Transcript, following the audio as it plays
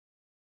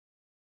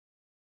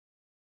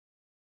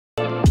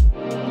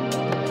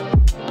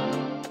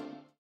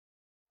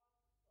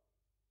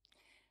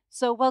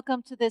So,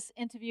 welcome to this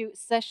interview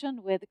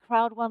session with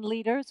CROWD1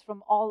 leaders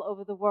from all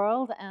over the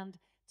world. And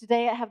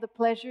today I have the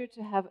pleasure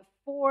to have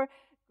four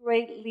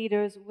great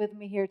leaders with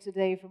me here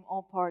today from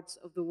all parts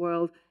of the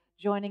world,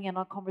 joining in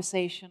our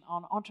conversation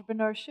on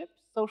entrepreneurship,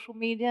 social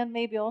media, and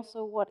maybe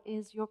also what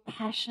is your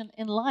passion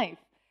in life.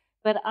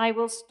 But I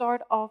will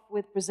start off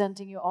with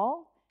presenting you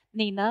all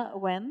Nina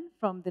Wen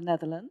from the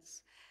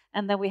Netherlands,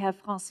 and then we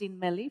have Francine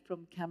Melli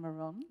from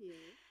Cameroon. Yes.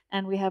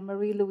 And we have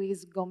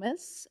Marie-Louise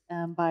Gomez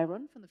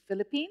Byron from the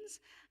Philippines.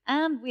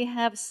 And we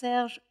have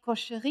Serge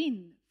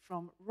Kocherin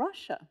from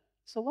Russia.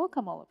 So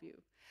welcome, all of you.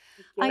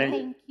 Thank you.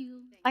 Thank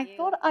you. I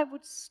thought I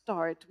would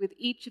start with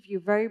each of you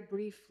very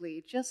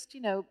briefly, just,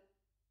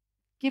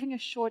 giving a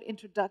short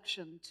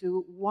introduction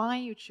to why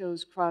you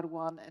chose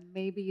CROWD1 and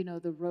maybe,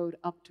 the road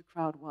up to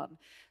CROWD1.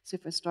 So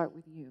if I start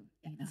with you,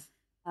 Nina.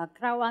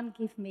 CROWD1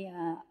 gives me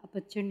an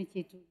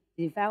opportunity to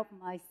develop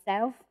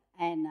myself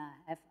and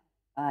have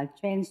a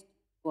chance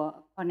for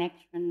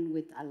connection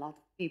with a lot of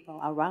people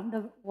around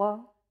the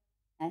world.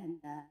 And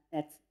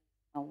that's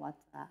what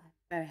I'm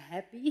very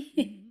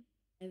happy.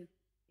 And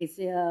it's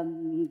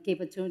give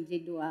opportunity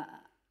to do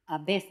a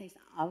business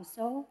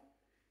also.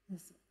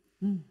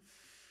 And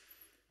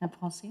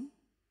Francine?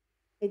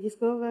 I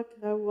discovered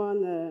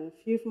CROWD1 a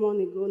few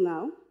months ago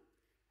now,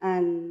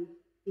 and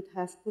it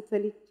has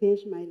totally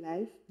changed my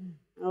life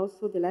and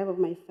also the life of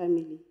my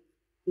family.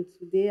 And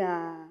today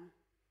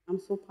I'm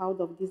so proud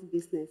of this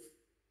business.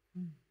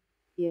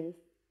 Yes.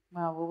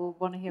 Well, we'll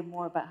want to hear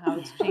more about how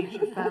it's changed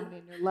your family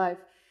and your life.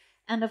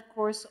 And of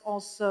course,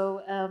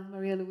 also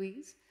Maria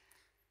Louise.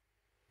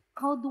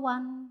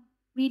 CROWD1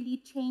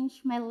 really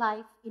changed my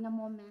life in a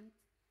moment.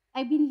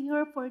 I've been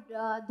here for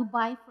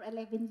Dubai for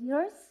 11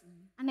 years,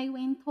 and I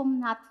went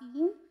home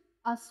nothing,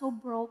 so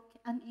broke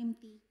and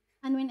empty.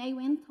 And when I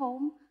went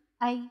home,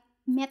 I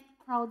met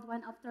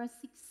CROWD1 after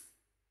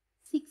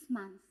six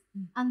months,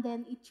 and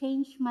then it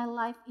changed my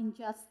life in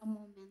just a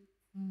moment.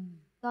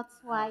 That's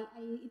why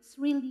it's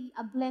really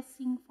a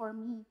blessing for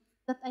me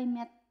that I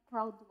met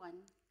CROWD1.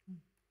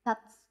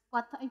 That's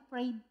what I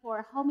prayed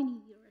for how many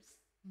years,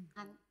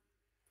 and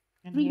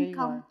And dream here you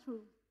come are.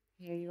 true.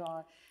 Here you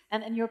are.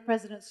 And you're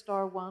President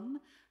Star One.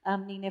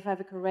 Nina, if I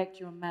have it correct,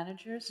 you're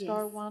Manager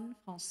Star Yes. One.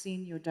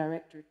 Francine, you're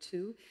Director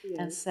Two.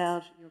 And Yes.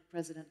 Serge, you're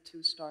President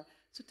Two Star.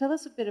 So tell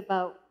us a bit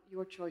about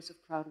your choice of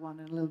CROWD1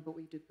 and a little bit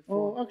what you did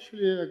before. Oh,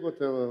 actually, I got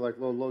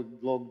a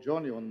long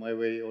journey on my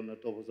way on the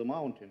top of the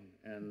mountain,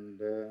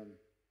 and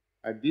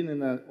I've been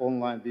in an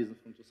online business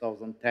from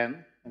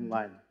 2010,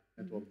 online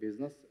network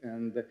business,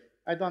 and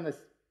I done a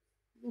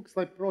looks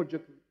like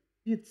project.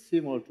 It's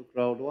similar to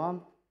CROWD1,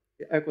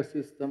 the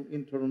ecosystem,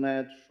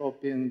 internet,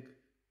 shopping,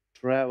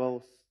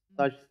 travels,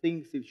 such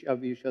things which I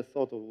wish I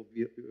thought of would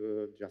be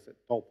just a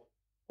top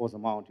of the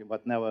mountain,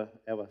 but never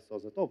ever saw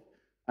the top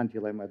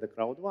until I met the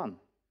CROWD1.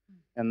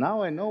 And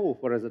now I know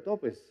where the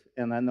top is,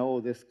 and I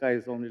know the sky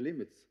is only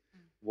limits.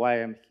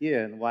 Why I'm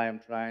here and why I'm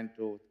trying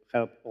to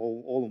help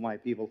all of my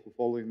people who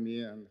following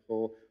me and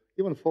who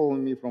even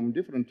following me from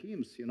different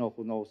teams,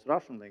 who knows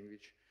Russian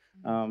language,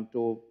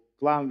 to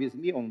climb with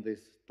me on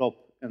this top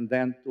and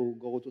then to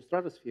go to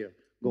stratosphere,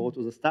 go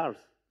to the stars.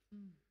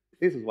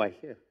 This is why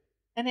here.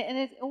 And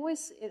it's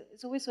always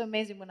so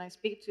amazing when I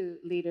speak to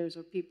leaders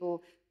or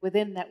people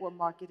within network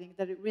marketing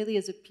that it really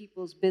is a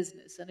people's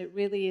business, and it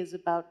really is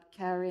about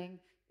carrying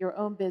your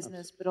own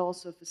business, but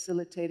also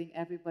facilitating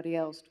everybody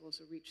else to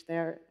also reach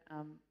their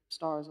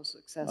stars or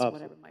success, or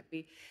whatever it might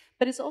be.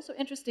 But it's also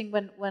interesting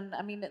when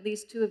I mean, at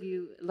least two of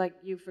you, like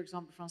you, for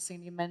example,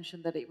 Francine, you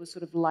mentioned that it was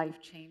sort of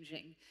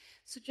life-changing.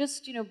 So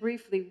just,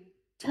 briefly,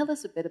 tell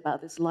us a bit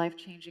about this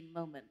life-changing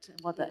moment and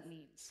what that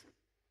means.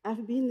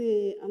 I've been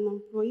an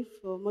employee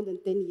for more than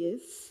 10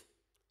 years,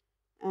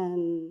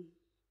 and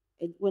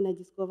when I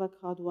discovered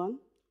CROWD1,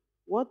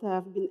 what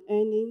I've been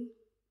earning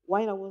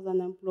while I was an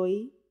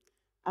employee,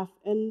 I've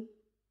earned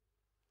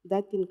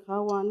that in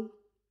CROWD1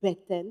 per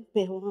 10,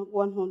 per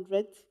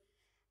 100,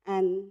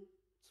 and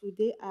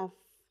today I've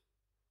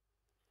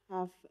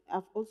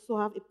also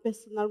have a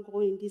personal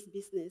goal in this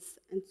business,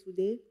 and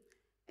today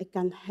I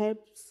can help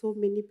so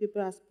many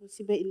people as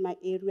possible in my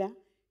area.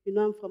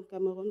 I'm from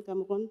Cameroon.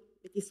 Cameroon,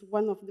 it is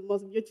one of the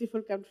most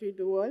beautiful countries in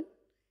the world,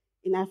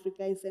 in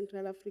Africa, in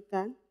Central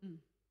Africa.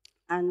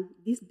 And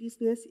this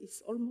business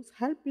is almost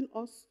helping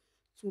us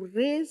to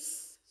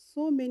raise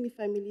so many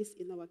families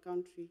in our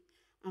country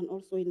and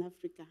also in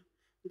Africa.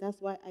 That's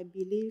why I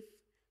believe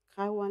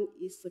CROWD1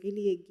 is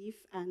really a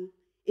gift, and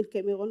in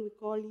Cameroon we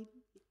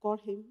call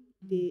him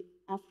the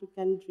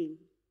African dream.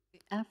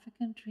 The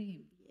African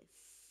dream. Yes.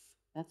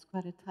 That's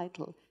quite a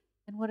title.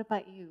 And what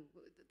about you?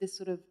 This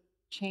sort of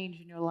change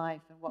in your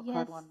life and what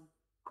Yes. CROWD1?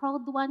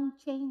 CROWD1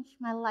 changed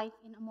my life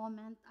in a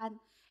moment, and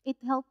it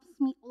helps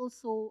me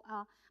also.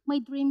 My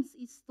dreams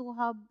is to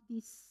have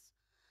this.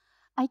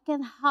 I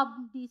can have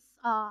these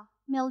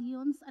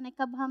millions, and I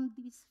can have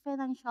this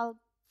financial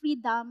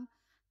freedom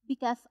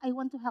because I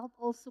want to help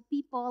also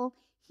people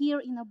here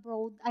in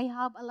abroad. I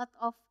have a lot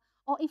of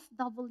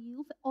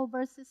OFW,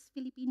 overseas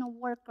Filipino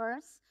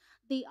workers.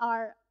 They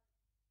are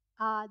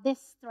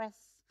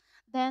distressed.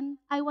 Then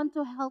I want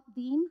to help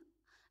them.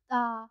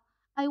 Uh,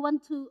 I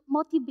want to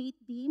motivate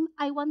them.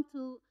 I want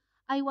to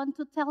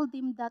tell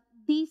them that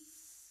this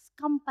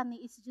company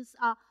is just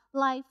a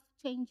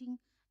life-changing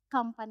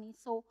company.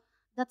 So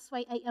that's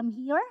why I am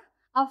here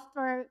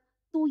after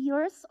 2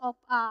 years of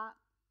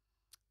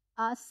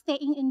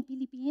staying in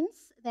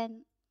Philippines.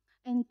 Then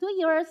in 2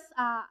 years,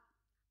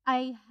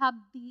 I have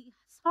the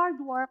hard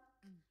work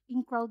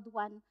in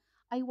CROWD1.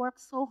 I work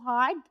so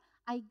hard.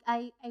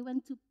 I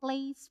went to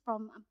place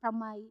from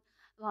my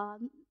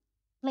um,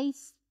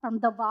 place from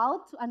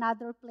Davao to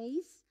another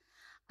place.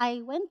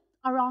 I went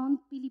around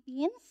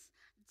Philippines.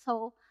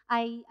 So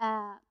I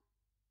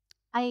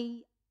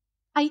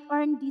I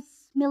earned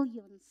these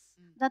millions.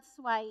 That's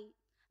why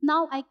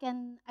now I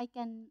can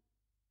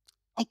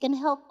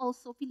help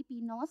also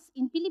Filipinos.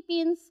 In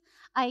Philippines,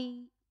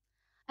 I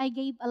I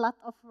gave a lot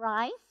of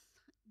rice.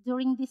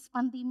 During this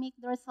pandemic,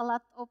 there's a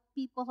lot of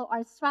people who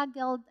are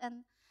struggled,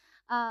 and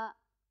uh,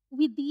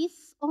 with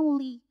this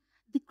only,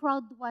 the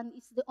CROWD1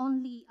 is the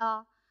only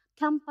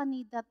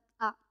company that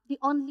the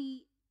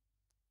only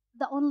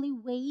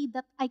way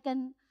that I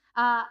can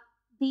uh,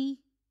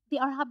 they they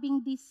are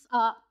having this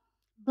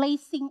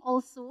blessing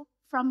also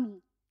from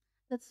me.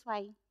 That's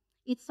why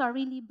it's a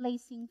really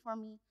blessing for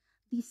me,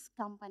 this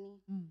company.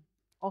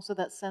 Also,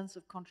 that sense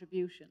of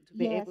contribution to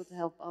be Yes. able to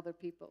help other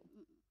people.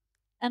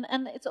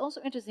 And it's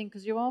also interesting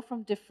because you're all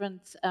from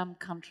different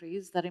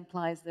countries. That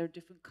implies there are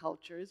different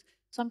cultures.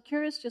 So I'm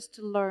curious just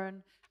to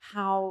learn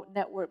how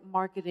network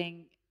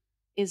marketing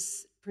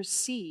is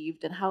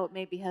perceived and how it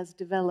maybe has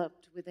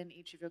developed within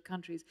each of your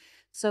countries.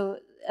 So,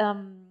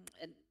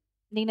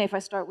 Nina, if I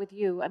start with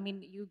you, I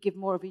mean, you give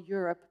more of a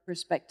Europe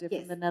perspective Yes.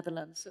 from the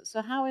Netherlands.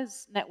 So how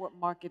is network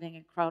marketing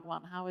in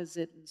CrowdOne? How is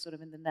it sort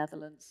of in the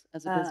Netherlands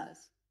as a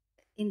business?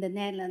 In the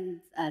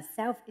Netherlands,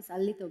 self is a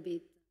little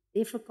bit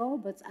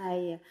difficult, but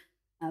I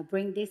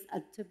bring this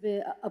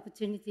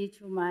opportunity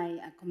to my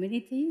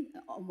community.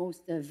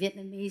 Almost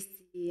Vietnamese,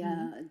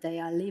 they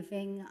are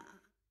living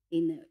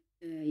in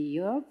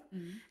Europe,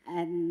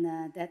 and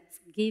that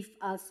gives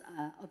us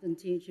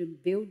opportunity to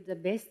build the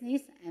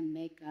business and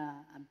make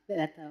a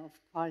better of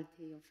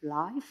quality of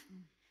life.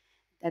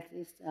 That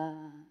is,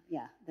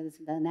 that is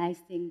the nice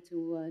thing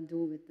to do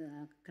with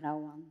the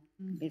Crown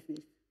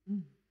business.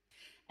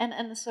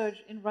 And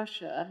Serge, in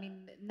Russia, I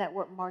mean,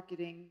 network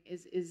marketing,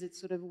 is it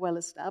sort of well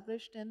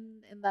established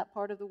in that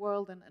part of the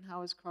world, and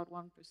how is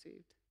CrowdOne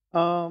perceived?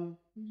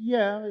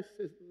 Yeah,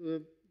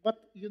 but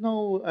you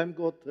know, I've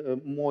got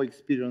more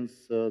experience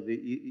the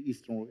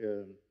Eastern,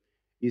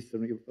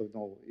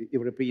 no,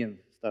 European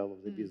style of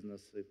the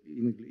business,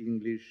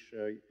 English,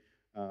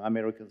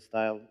 American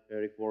style,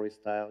 Eric Worre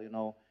style, you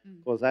know,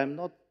 because I'm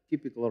not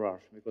typical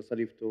Russian because I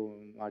lived too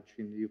much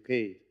in the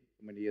UK,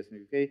 many years in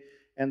the UK,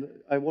 and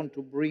I want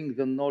to bring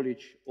the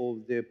knowledge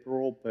of the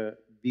proper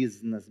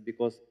business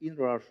because in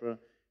Russia,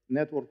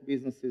 network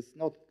business is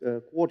not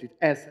quoted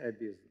as a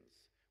business.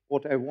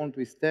 What I want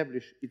to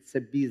establish, it's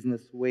a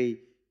business way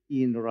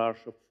in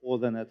Russia for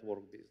the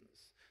network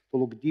business, to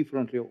look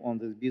differently on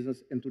this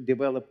business and to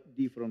develop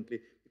differently,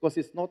 because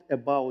it's not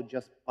about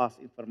just pass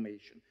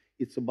information.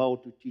 It's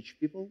about to teach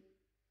people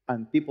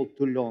and people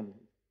to learn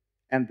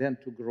and then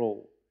to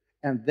grow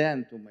and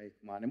then to make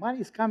money.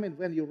 Money is coming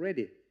when you're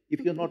ready.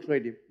 If you're not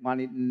ready,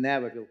 money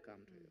never will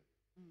come to you.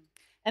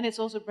 And it's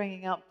also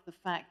bringing up the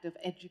fact of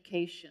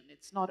education.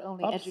 It's not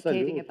only Absolutely.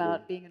 educating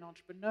about being an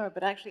entrepreneur,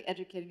 but actually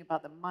educating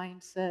about the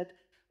mindset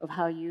of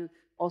how you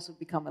also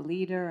become a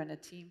leader and a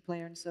team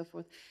player and so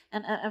forth.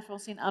 And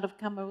Francine, out of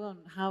Cameroon,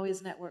 how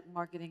is network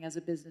marketing as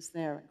a business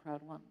there in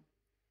CrowdOne?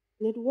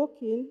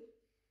 Networking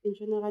in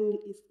general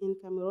is in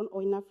Cameroon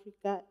or in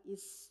Africa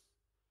is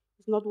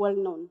not well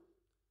known.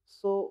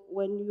 So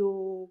when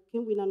you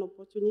came with an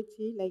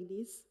opportunity like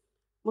this,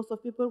 most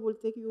of people will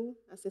take you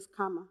as a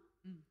scammer,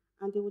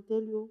 and they will tell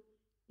you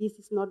this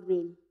is not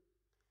real.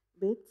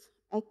 But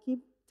I keep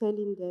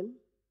telling them,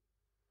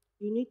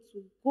 you need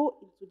to go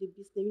into the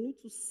business, you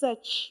need to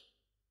search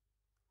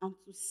and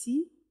to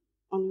see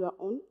on your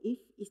own if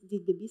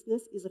the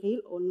business is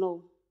real or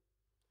no.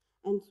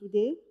 And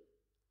today,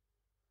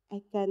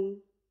 I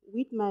can,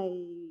 with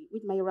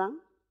my rank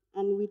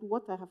and with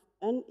what I have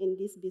earned in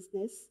this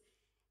business,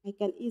 I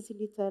can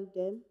easily tell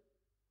them,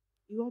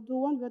 you are the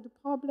one, you are the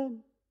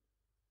problem.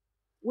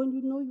 When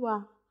you know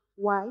your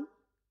why,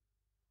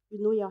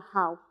 you know your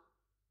how.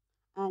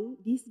 And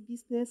this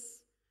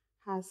business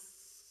has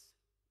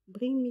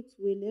bring me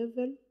to a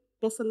level,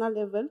 personal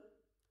level,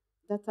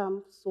 that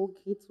I'm so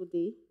great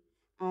today.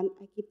 And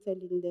I keep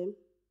telling them,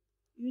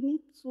 you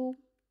need to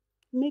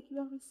make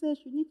your research,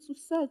 you need to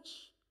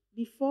search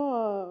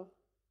before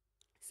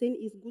saying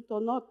it's good or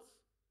not.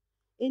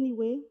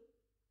 Anyway,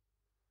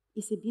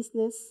 it's a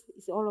business,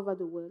 it's all over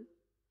the world.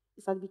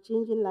 It has been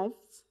changing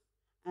lives.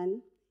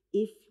 And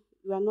if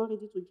you are not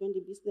ready to join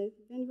the business,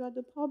 then you are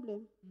the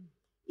problem.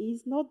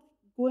 It's not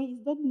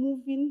it's not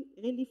moving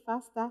really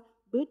faster,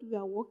 but we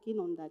are working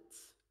on that.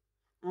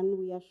 And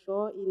we are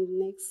sure in the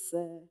next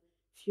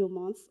few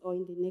months or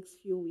in the next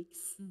few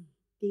weeks,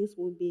 things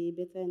will be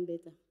better and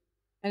better.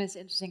 And it's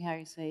interesting how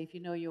you say, if you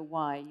know your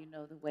why, you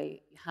know the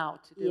way how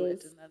to do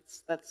it, Yes. and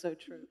that's so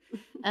true.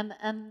 And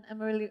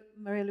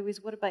Maria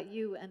Louise, what about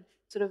you? And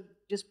sort of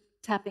just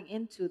tapping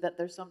into that,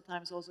 there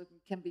sometimes also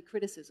can be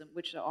criticism,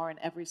 which there are in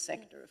every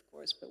sector, of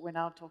course. But we're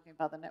now talking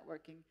about the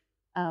networking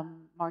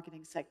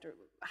marketing sector.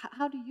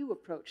 How do you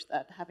approach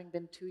that, having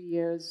been 2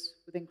 years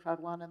within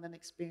CROWD1 and then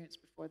experience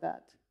before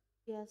that?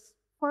 Yes,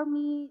 for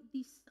me,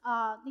 this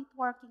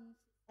networking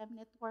system,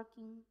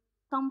 networking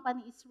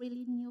company is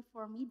really new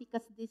for me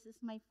because this is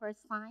my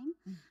first time.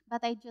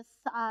 But I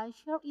just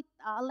share it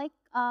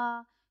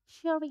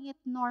sharing it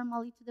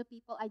normally to the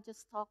people. I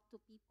just talk to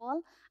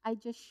people. I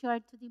just share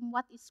to them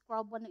what is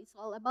CROWD1 is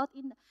all about.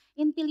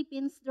 In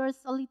Philippines,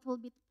 there's a little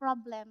bit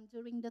problem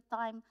during the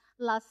time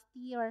last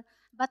year.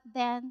 But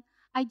then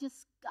I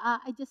just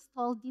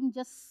told them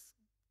just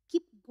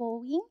keep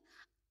going.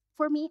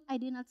 For me, I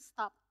did not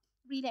stop.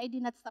 Really, I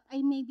did not stop.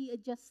 I maybe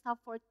just stop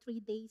for 3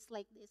 days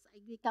like this.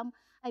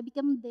 I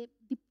become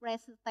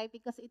depressed type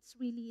because it's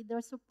really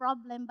there's a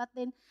problem. But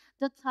then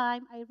the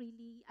time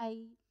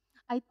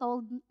I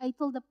told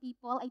the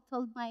people, I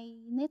told my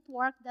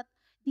network that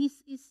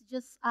this is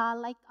just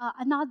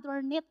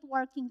another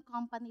networking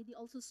company. They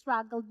also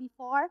struggled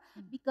before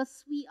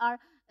because we are.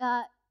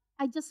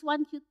 I just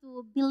want you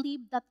to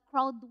believe that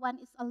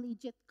CROWD1 is a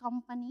legit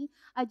company.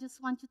 I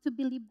just want you to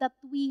believe that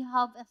we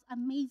have an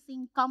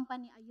amazing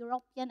company, a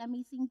European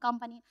amazing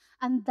company,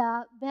 and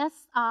the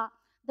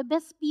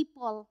best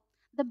people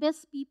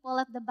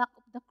at the back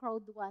of the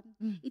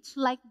CROWD1. It's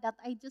like that.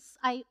 I just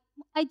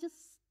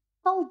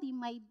told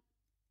him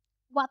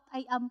what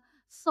I am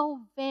so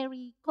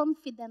very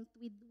confident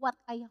with what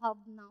I have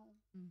now.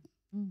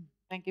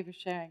 Thank you for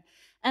sharing.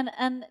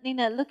 And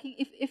Nina, looking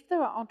if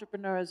there are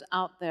entrepreneurs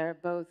out there,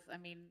 both I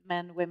mean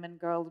men, women,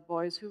 girls,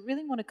 boys, who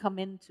really want to come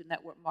into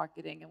network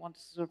marketing and want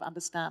to sort of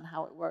understand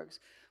how it works,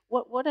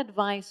 what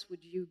advice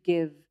would you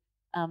give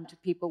to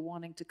people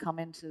wanting to come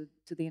into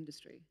the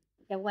industry?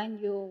 Yeah, when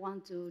you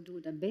want to do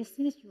the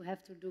business, you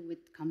have to do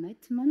with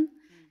commitment,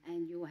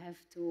 and you have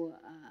to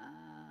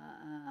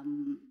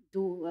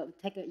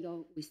take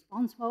your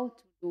responsible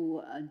to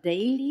do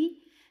daily,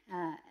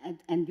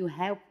 and you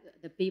help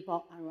the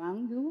people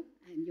around you,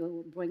 and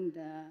you bring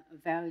the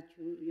value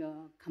to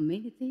your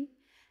community,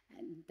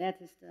 and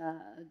that is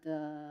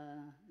the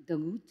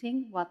good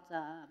thing. What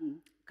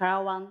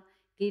Caravan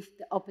gives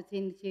the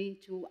opportunity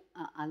to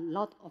a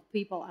lot of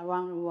people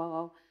around the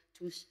world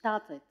to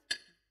start it.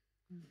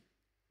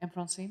 And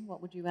Francine,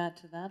 what would you add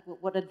to that?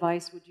 What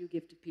advice would you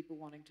give to people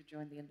wanting to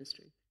join the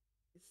industry?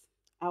 Yes.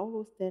 I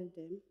always tell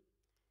them,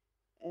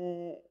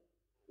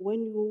 when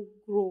you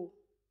grow,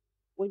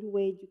 when you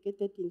were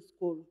educated in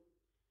school,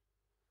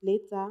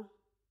 later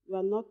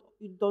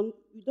you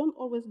don't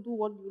always do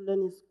what you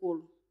learn in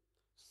school.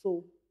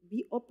 So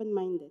be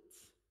open-minded.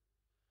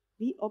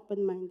 Be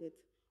open-minded.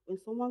 When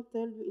someone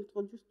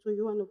introduce to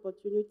you an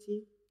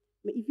opportunity,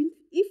 even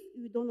if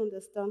you don't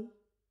understand,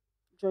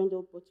 join the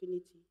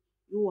opportunity.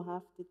 You will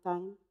have the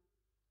time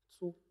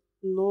to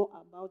know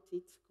about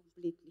it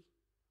completely.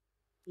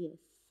 Yes.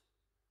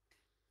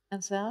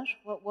 And Serge,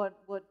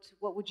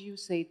 what would you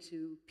say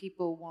to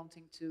people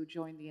wanting to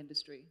join the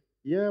industry?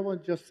 Yeah, I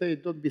want to just say,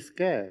 don't be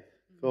scared,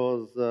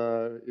 because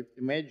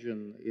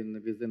imagine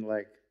within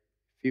like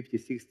 50,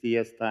 60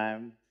 years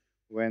time,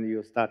 when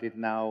you started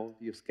now,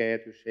 you're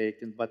scared, you're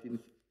shaken, but in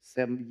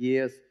 7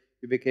 years,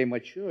 you became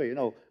mature. You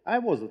know, I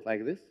wasn't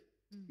like this.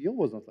 You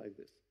wasn't like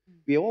this.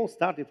 We all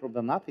started from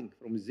the nothing,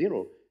 from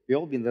zero. We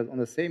all been on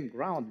the same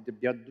ground.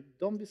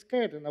 Don't be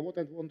scared. And what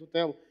I want to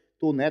tell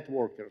to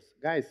networkers,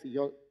 guys,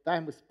 your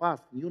time is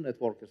past. New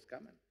networkers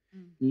coming,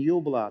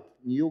 new blood,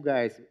 new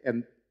guys,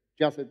 and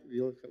just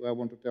I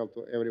want to tell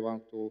to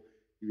everyone to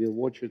you will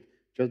watch it.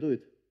 Just do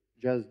it.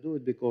 Just do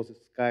it because the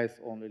sky's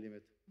only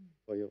limit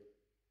for you.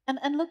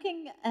 And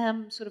looking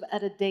sort of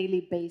at a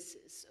daily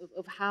basis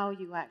of how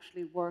you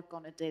actually work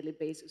on a daily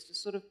basis to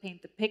sort of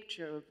paint the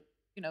picture of,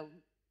 you know,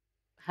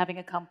 having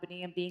a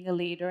company and being a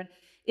leader. And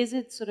is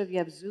it sort of you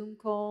have Zoom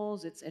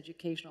calls, it's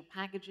educational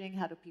packaging,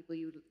 how do people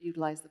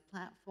utilize the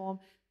platform?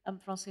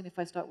 Francine, if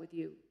I start with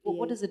you,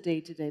 what Yes. does a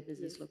day-to-day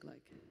business Yes. look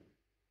like?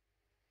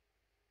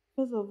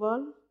 First of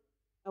all,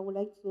 I would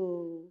like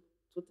to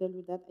tell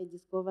you that I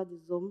discovered the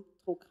Zoom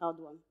through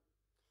CROWD1.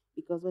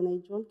 Because when I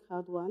joined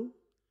CROWD1,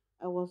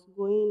 I was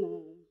going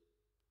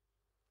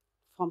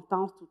from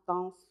towns to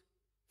towns,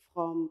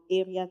 from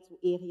area to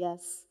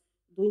areas,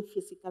 doing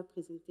physical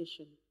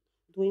presentation,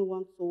 doing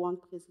one-to-one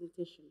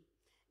presentation.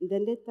 And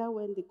then later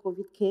when the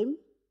COVID came,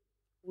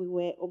 we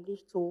were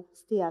obliged to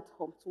stay at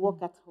home, to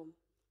work at home.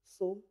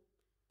 So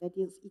it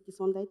is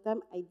on that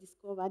time I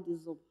discovered the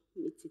Zoom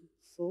meeting.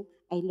 So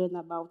I learned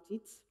about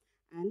it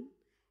and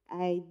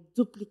I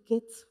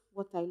duplicate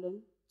what I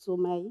learned to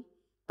my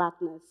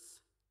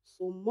partners.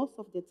 So most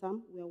of the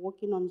time we are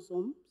working on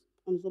Zoom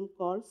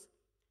calls.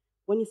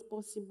 When it's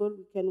possible,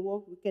 we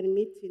can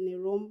meet in a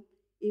room,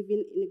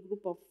 even in a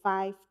group of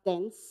 5,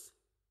 10,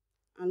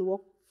 and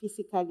work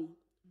physically.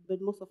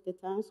 But most of the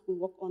times we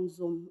work on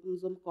Zoom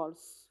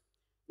calls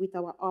with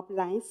our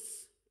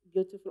uplines,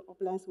 beautiful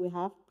uplines we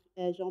have,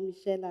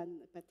 Jean-Michel and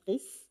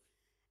Patrice,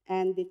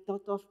 and they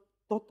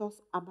taught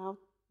us about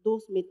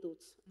those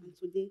methods. And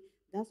today,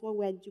 that's what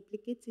we're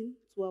duplicating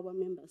to our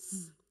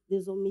members.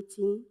 The Zoom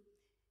meeting,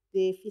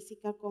 the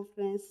physical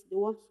conference, the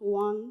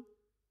one-to-one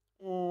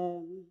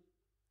um,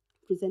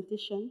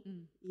 presentation,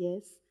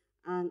 yes,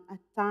 and at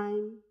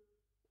time,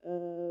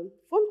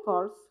 phone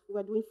calls,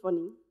 we're doing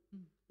phoning,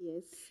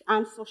 yes,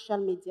 and social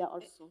media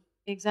also.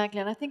 Exactly.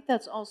 And I think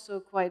that's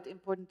also quite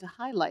important to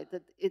highlight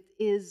that it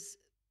is,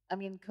 I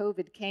mean,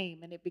 COVID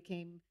came and it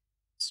became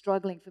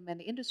struggling for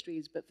many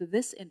industries, but for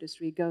this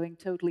industry, going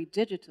totally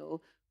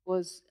digital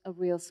was a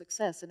real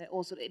success. And it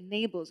also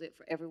enables it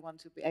for everyone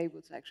to be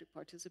able to actually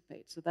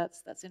participate. So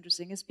that's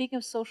interesting. And speaking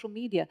of social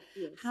media,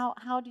 Yes.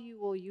 how do you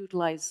all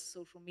utilize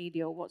social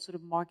media, or what sort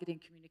of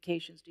marketing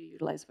communications do you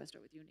utilize? If I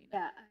start with you, Nina.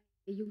 Yeah,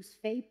 I use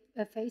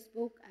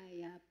Facebook.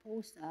 I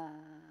post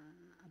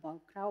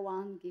about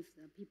CROWD1, give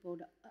the people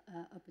the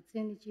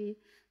opportunity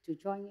to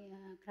join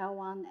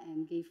CROWD1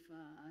 and give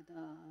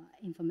the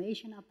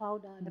information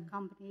about the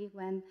company.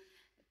 When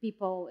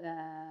people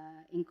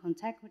in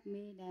contact with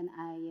me, then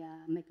I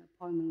make an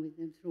appointment with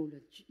them through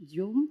the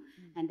Zoom,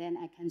 and then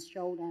I can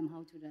show them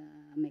how to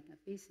make a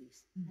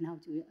business and how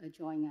to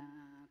join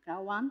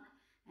CROWD1.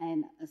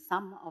 And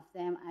some of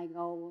them I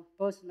go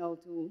personal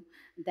to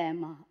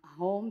them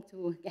home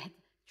to get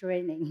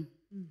training.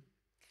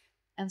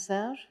 And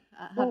Serge,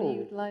 how do you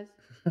Oh. utilize?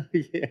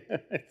 Yeah,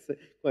 it's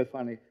quite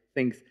funny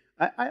things.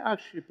 I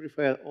actually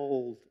prefer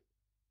old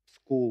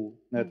school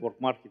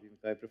network marketing.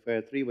 I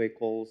prefer three-way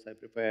calls. I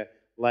prefer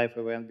live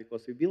event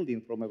because we're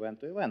building from event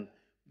to event.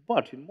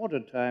 But in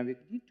modern time, we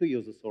need to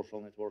use the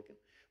social networking.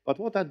 But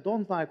what I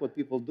don't like what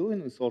people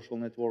doing in social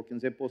networking,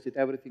 they posted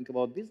everything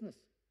about business.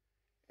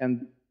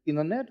 And in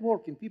a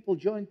networking, people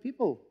join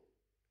people.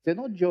 They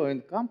not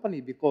join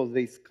company because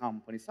there's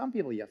company. Some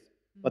people, yes,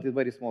 but a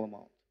very small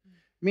amount.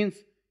 Means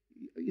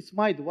it's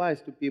my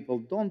advice to people,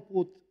 don't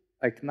put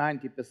like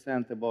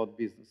 90% about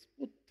business.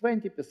 Put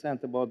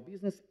 20% about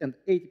business and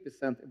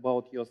 80%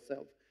 about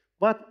yourself.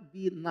 But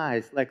be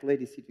nice, like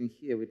lady sitting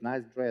here with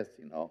nice dress,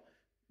 you know,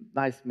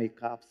 nice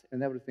makeups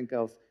and everything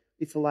else.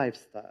 It's a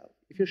lifestyle.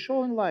 If you're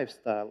showing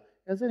lifestyle,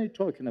 and then you're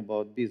talking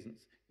about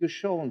business, you're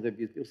showing the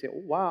business. You say,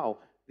 oh, wow,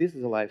 this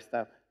is a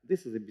lifestyle.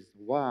 This is a business.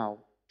 Wow,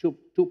 two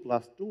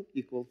plus two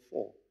equals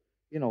 4.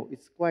 You know,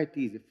 it's quite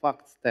easy.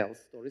 Facts tell,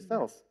 story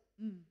tells.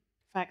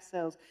 Fact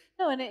sells.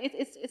 No, and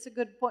it's a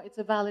good point. It's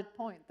a valid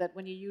point that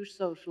when you use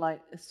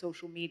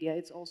social media,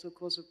 it's also, of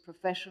course, a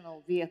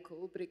professional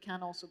vehicle, but it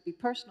can also be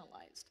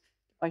personalized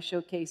by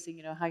showcasing,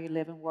 you know, how you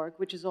live and work,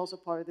 which is also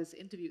part of this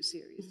interview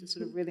series to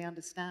sort of really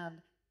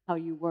understand how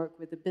you work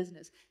with the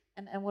business.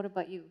 And what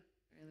about you,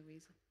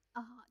 Louise?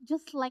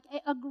 Just like I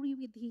agree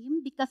with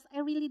him because I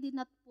really did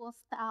not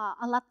post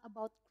a lot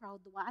about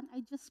CROWD1.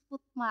 I just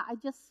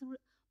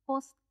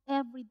post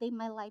every day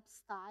my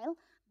lifestyle,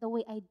 the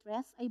way I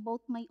dress. I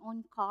bought my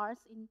own cars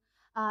in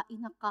a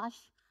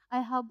cash.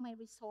 I have my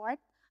resort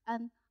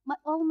and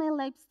all my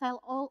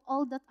lifestyle,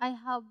 all that I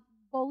have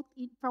bought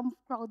it from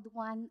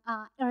CROWD1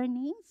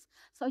 earnings.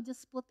 So I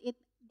just put it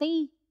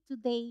day to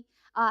day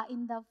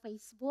in the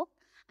Facebook,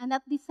 and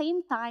at the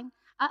same time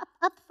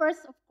at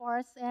first, of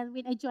course, and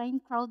when I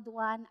joined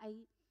CROWD1,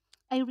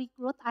 I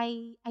recruit,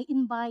 I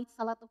invite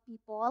a lot of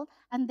people,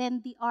 and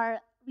then they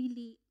are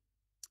really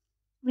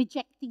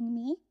rejecting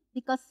me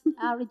because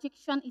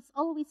rejection is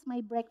always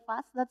my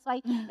breakfast. That's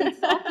why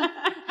it's okay.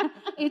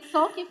 It's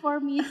okay for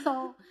me.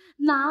 So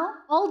now,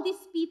 all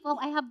these people,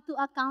 I have 2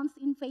 accounts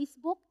in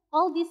Facebook.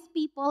 All these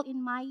people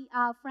in my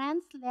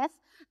friends list,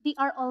 they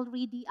are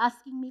already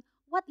asking me,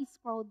 what is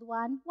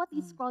CROWD1? What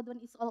is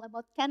CROWD1 is all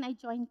about? Can I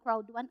join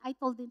CROWD1? I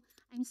told them,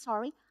 I'm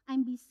sorry,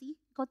 I'm busy.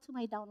 Go to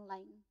my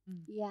downline.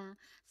 Yeah.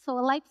 So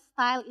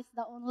lifestyle is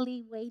the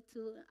only way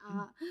To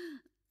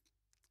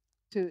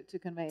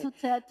convey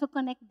it. to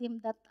connect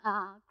them that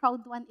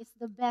CROWD1 is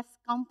the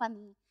best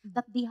company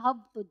that they have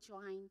to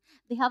join.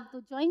 They have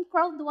to join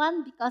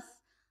CROWD1 because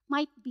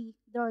might be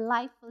their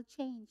life will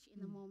change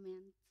in a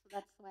moment. So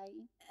that's why.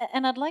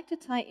 And I'd like to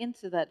tie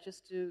into that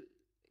just to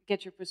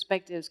get your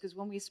perspectives, because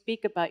when we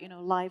speak about, you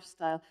know,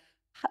 lifestyle,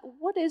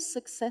 what is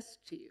success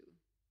to you?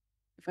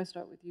 If I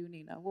start with you,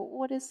 Nina,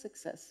 what is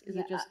success? Is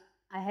Yeah, it just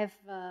I have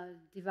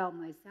developed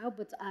myself,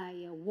 but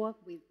I work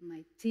with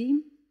my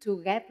team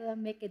together,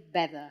 make it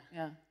better.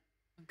 yeah?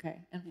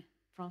 Okay, and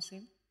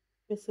Francine,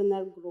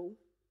 Personal growth,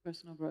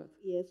 personal growth.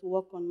 yes,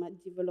 work on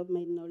develop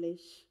my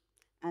knowledge,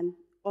 and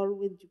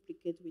always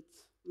duplicate with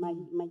my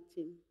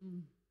team.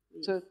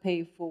 Yes. So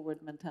pay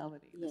forward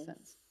mentality in a Yes.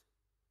 sense.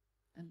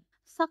 And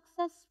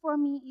Success for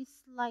me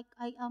is like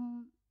I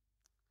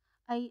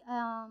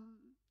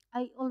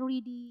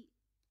already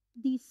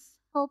this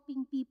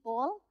helping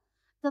people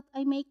that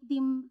I make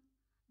them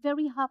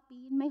very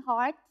happy in my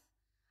heart.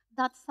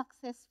 That's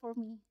success for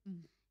me.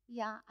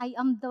 Yeah, I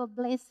am the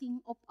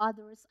blessing of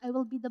others. I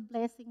will be the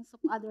blessings of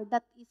others.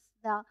 That is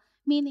the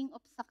meaning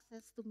of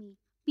success to me.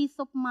 Peace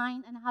of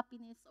mind and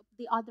happiness of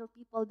the other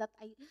people that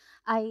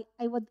I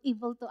was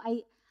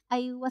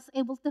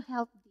able to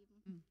help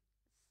them.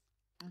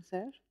 And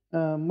Serge?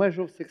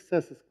 Measure of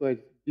success is quite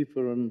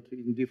different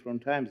in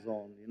different time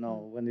zones. You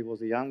know, when I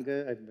was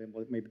younger, I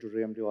remember maybe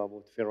dreamed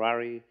about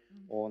Ferrari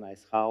or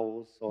nice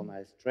house or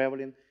nice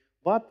traveling.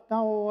 But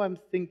now I'm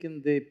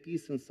thinking the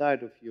peace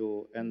inside of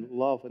you and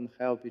love and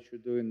help which you're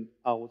doing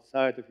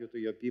outside of you to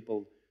your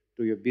people,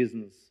 to your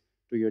business,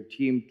 to your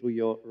team, to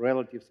your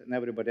relatives and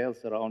everybody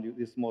else around you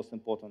is most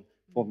important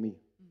for me.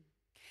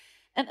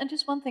 And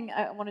just one thing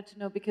I wanted to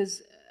know,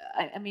 because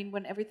I mean,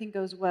 when everything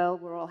goes well,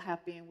 we're all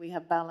happy and we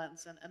have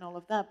balance and all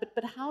of that.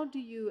 But how do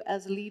you,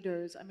 as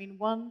leaders, I mean,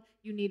 one,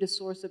 you need a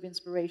source of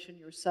inspiration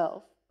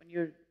yourself when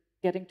you're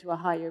getting to a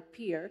higher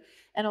peer,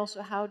 and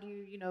also how do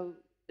you,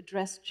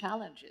 address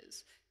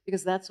challenges?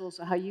 Because that's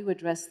also how you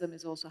address them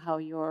is also how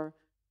your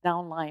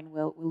downline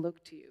will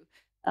look to you.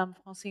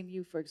 Francine,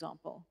 you, for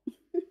example,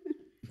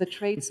 the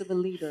traits of a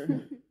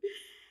leader.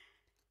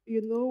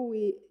 You know,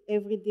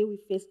 every day we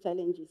face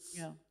challenges.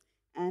 Yeah.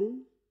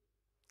 And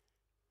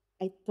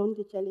I turn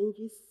the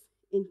challenges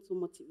into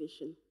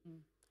motivation.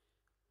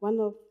 One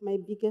of my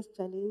biggest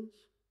challenge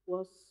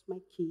was my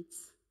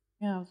kids.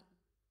 Yeah.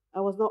 I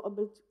was not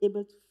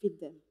able to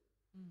feed them.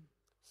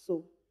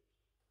 So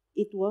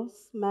it was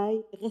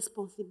my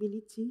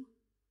responsibility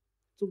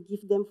to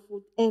give them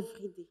food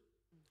every day.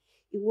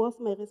 It was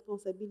my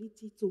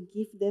responsibility to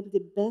give them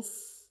the best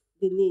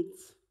they need.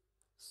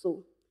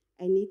 So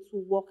I need to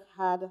work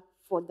hard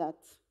for that.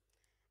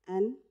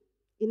 And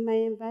in my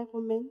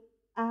environment,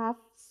 I have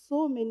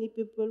so many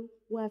people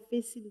who are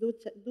facing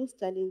those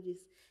challenges.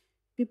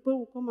 People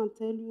will come and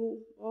tell you,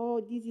 oh,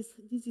 this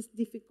is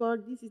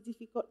difficult, this is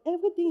difficult.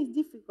 Everything is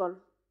difficult.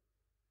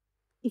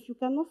 If you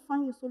cannot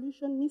find a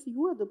solution, means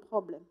you are the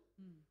problem.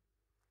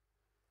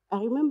 I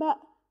remember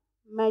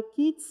my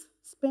kids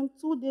spent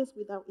 2 days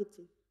without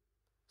eating.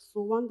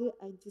 So one day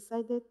I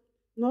decided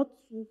not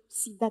to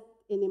see that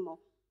anymore.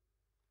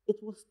 It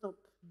will stop.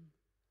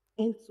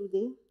 And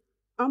today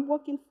I'm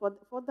working for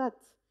that.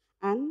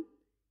 And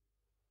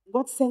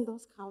God sent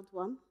us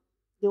CROWD1,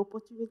 the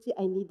opportunity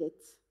I needed.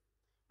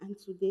 And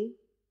today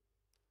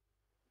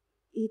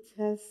it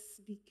has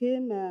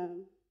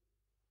become,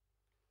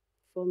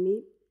 for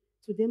me,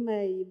 today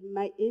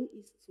my aim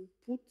is to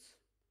put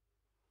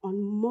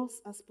on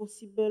most as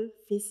possible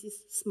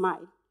faces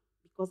smile.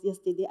 Because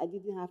yesterday I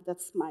didn't have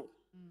that smile.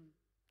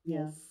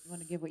 Yeah. Yes. You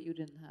want to give what you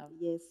didn't have.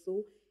 Yes.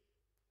 So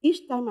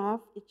each time I have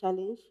a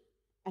challenge,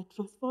 I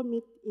transform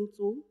it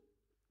into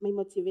my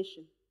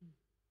motivation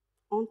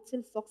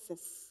until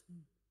success.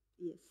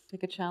 Yes.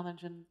 Take a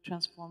challenge and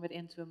transform it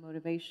into a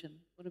motivation.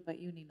 What about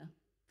you, Nina?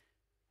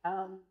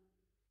 Um,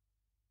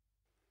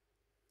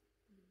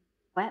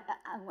 well,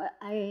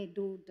 I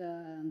do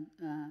the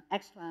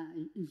extra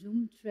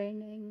Zoom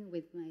training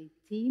with my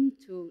team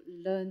to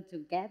learn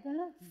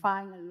together,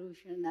 find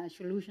a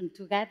solution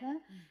together,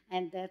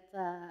 and that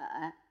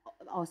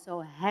also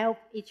help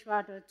each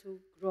other to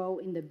grow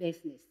in the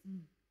business.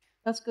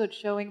 That's good,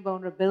 showing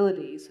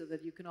vulnerability so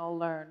that you can all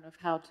learn of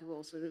how to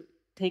also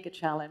take a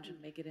challenge and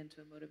make it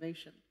into a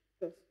motivation.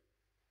 Yes.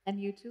 And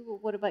you too,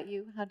 what about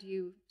you? How do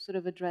you sort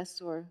of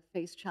address or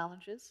face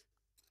challenges?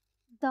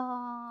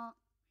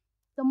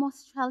 The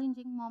most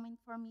challenging moment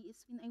for me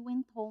is when I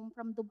went home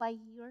from Dubai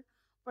here.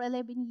 For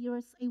 11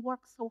 years, I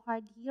worked so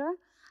hard here.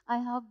 I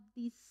have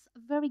this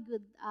very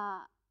good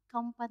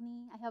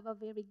company. I have a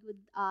very good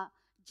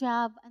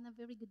job and a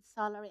very good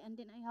salary. And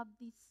then I have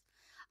this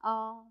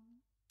um,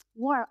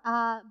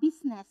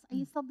 business. I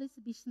established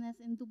business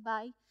in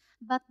Dubai.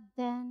 But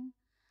then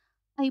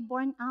I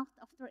burned out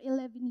after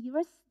 11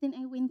 years. Then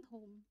I went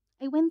home.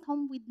 I went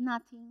home with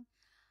nothing.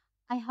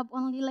 I have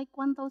only like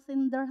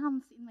 1,000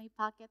 dirhams in my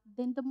pocket.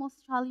 Then the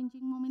most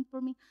challenging moment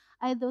for me,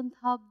 I don't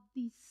have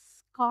this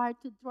car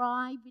to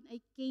drive. When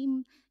I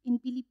came in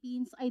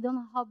Philippines, I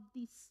don't have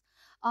this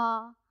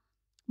uh,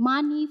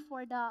 money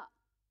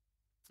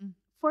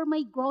for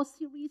my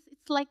groceries.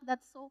 It's like that.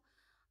 So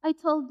I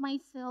told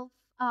myself,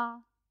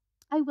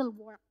 I will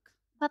work.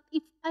 But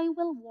if I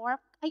will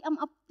work, I am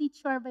a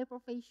teacher by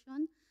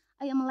profession.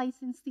 I am a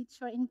licensed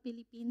teacher in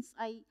Philippines.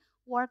 I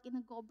work in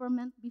a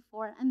government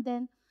before, and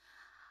then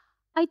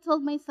I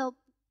told myself,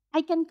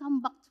 I can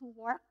come back to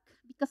work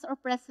because our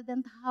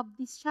president have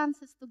these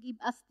chances to give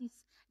us this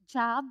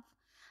job.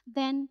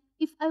 Then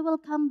if I will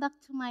come back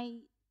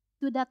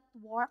to that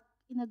work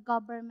in a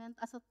government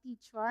as a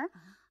teacher,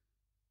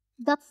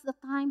 that's the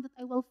time that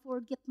I will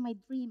forget my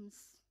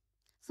dreams.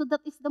 So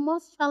that is the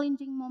most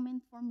challenging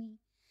moment for me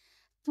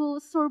to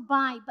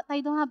survive. But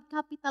I don't have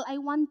capital. I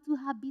want to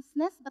have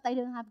business, but I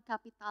don't have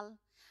capital.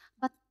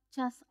 But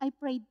just I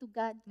prayed to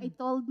God. I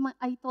told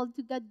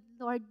to God,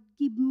 Lord,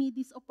 give me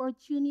this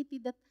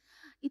opportunity that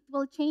it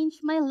will change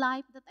my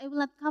life, that I will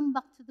not come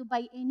back to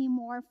Dubai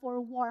anymore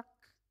for work.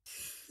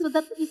 So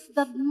that is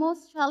the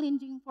most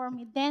challenging for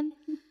me. Then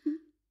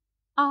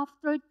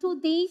after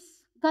 2 days,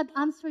 God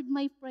answered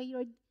my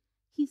prayer.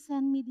 He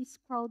sent me this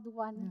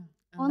CROWD1.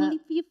 And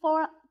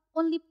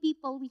Only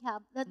people we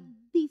have. That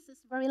this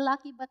is very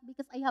lucky, but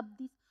because I have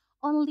this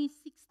only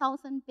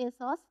 6,000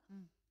 pesos,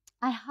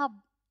 I have.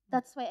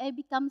 That's why I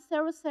become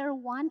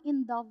 001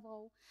 in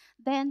Davao.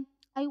 Then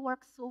I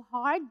worked so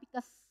hard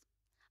because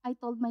I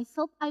told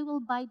myself I will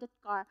buy that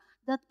car.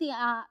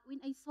 When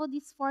I saw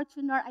this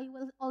Fortuner,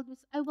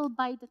 I will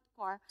buy that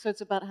car. So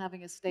it's about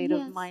having a state of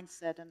Yes.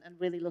 mindset and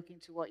really looking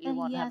to what you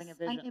want, Yes, having a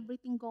vision. and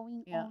everything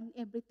going Yeah. on,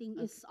 everything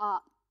Okay. is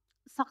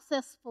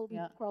successful with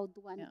Yeah.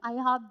 CROWD1. Yeah. I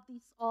have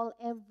this all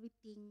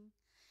everything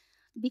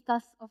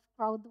because of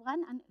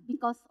CROWD1 and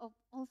because of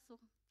also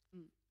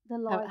Mm. the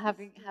Lord.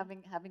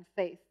 Having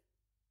faith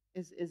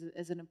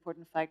is an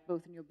important fact,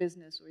 both in your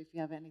business or if you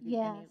have any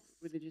Yes.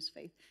 religious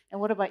faith. And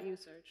what about you,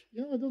 Serge?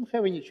 You know, I don't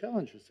have any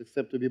challenges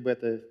except to be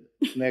better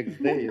next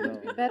day, you know.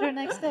 Better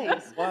next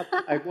days. But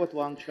I got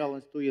one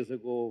challenge 2 years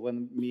ago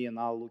when me and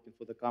Al looking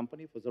for the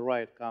company, for the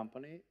right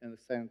company, and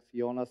thanks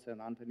Jonas and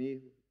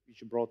Anthony,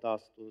 which brought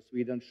us to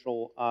Sweden,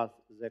 show us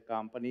the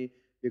company.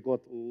 We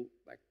got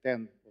like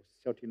 10 or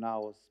 13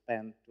 hours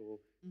spent to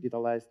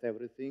digitalize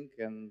everything.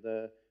 And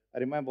I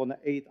remember on the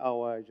 8th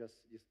hour, I just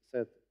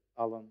said,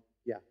 Alan,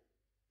 yeah,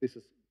 this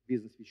is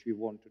business which we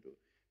want to do.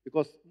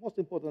 Because most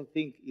important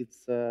thing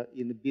is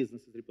in the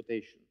business is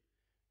reputation.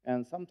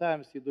 And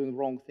sometimes you're doing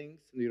wrong things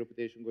and your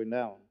reputation going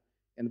down.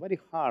 And very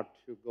hard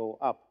to go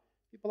up.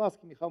 People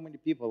ask me how many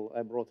people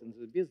I brought into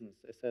the business.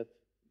 I said,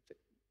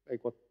 I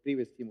got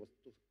previous team was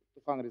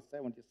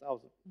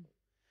 270,000.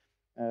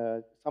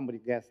 Somebody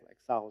guessed like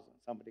 1,000,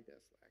 somebody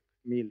guessed like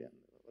million,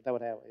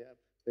 whatever, yeah,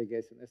 they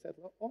guessed. And I said,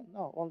 oh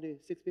no, only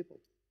 6 people.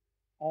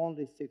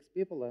 Only 6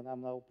 people, and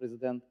I'm now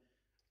president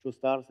 2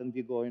 stars, and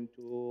we're going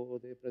to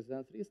the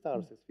president 3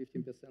 stars. It's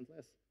 15%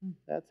 less.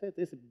 That's it.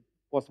 This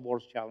was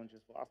worst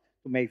challenges for us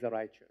to make the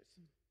right choice.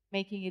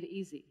 Making it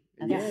easy.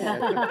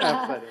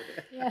 Absolutely.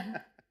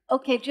 Yeah.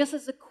 Okay, just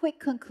as a quick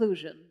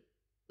conclusion,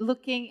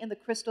 looking in the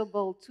crystal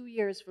ball 2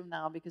 years from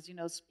now, because you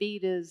know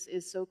speed is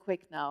so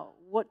quick now,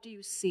 what do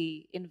you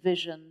see,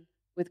 envision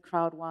with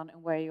CROWD1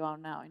 and where you are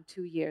now in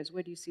 2 years?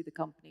 Where do you see the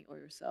company or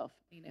yourself?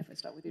 Nina, if I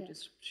start with you,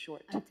 just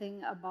short. I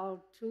think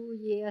about 2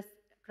 years,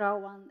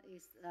 CROWD1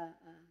 is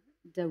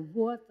the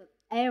word that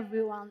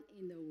everyone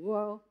in the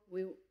world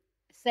will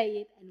say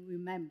it and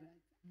remember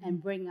it,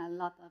 and bring a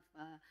lot of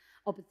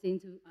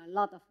opportunity to a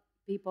lot of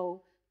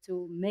people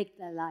to make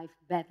their life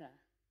better.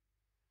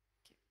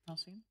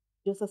 Francine?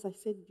 Just as I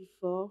said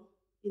before,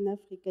 in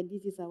Africa,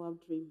 this is our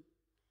dream.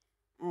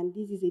 And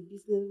this is a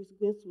business which is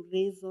going to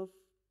raise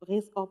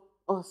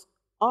us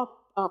up.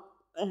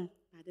 Pardon?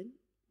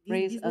 This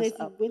Raise us business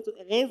up. is going to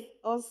raise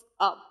us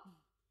up.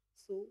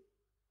 So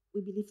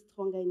we believe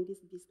stronger in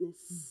this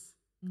business.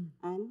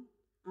 And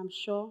I'm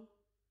sure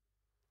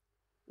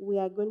we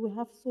have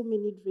so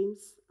many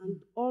dreams,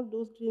 and all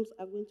those dreams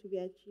are going to be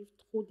achieved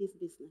through this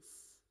business.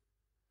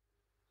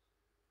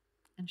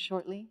 And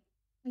shortly?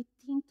 I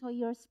think 2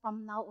 years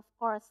from now, of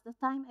course, the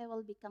time I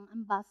will become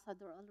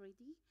ambassador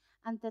already,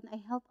 and then I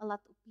help a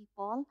lot of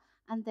people,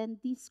 and then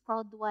this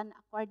CROWD1,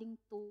 according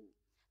to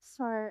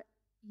Sir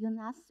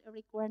Jonas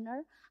Eric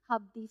Werner,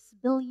 have these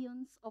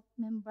billions of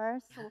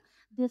members. So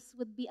this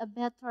would be a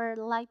better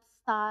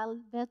lifestyle,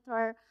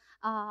 better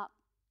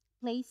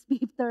place,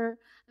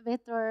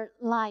 better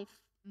life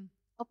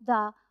of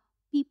the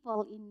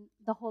people in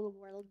the whole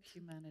world.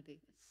 Humanity.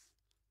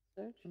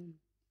 Serge?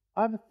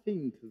 I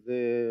think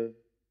the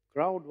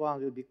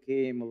CROWD1 will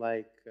become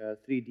like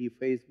 3D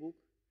Facebook,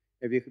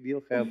 and we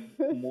will have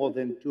more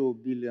than 2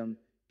 billion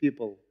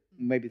people,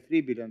 maybe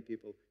 3 billion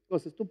people,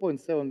 because it's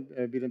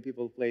 2.7 billion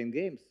people playing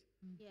games.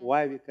 Yes.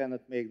 Why we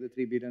cannot make the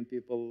 3 billion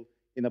people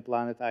in a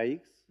planet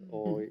IX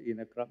or in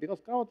a crowd? Because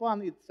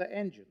CROWD1, it's an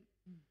engine.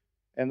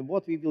 And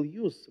what we will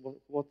use,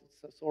 what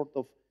sort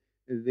of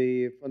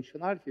the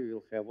functionality we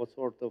will have, what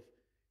sort of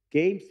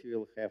games we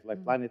will have,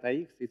 like Planet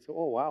IX, it's,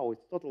 oh wow,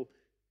 it's total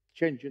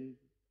changing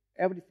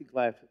everything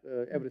life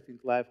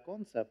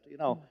concept, you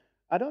know.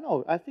 I don't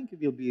know, I think it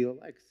will be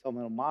like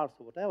somewhere on Mars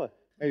or whatever.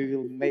 Maybe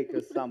we'll make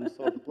some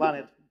sort of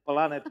planet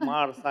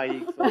Mars,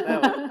 IX,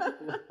 whatever.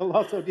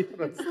 Lots of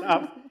different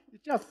stuff.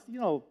 It's just, you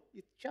know,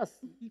 if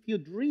you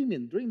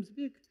dreams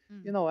big,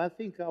 you know, I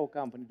think our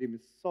company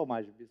dreams so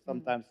much,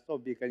 sometimes so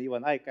big, and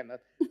even I cannot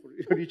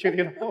reach it,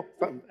 you know,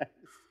 sometimes.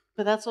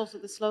 But that's also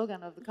the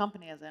slogan of the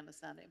company, as I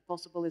understand it.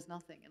 Impossible is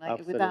nothing.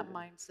 And with that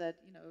mindset,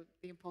 you know,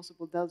 the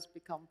impossible does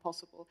become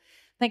possible.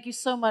 Thank you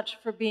so much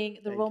for being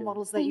the role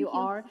models that you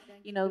are.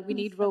 You know, we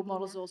need role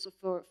models also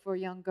for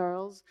young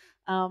girls.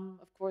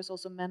 Of course,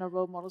 also men are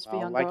role models for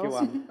young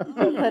girls.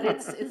 But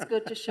it's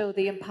good to show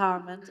the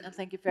empowerment. And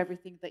thank you for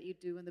everything that you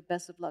do, and the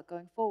best of luck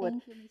going forward.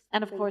 Thank you, Ms.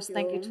 And of course,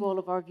 thank you to all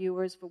of our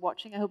viewers for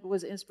watching. I hope it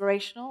was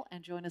inspirational.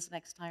 And join us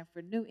next time for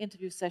a new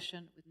interview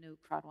session with new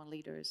CROWD1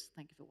 leaders.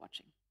 Thank you for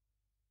watching.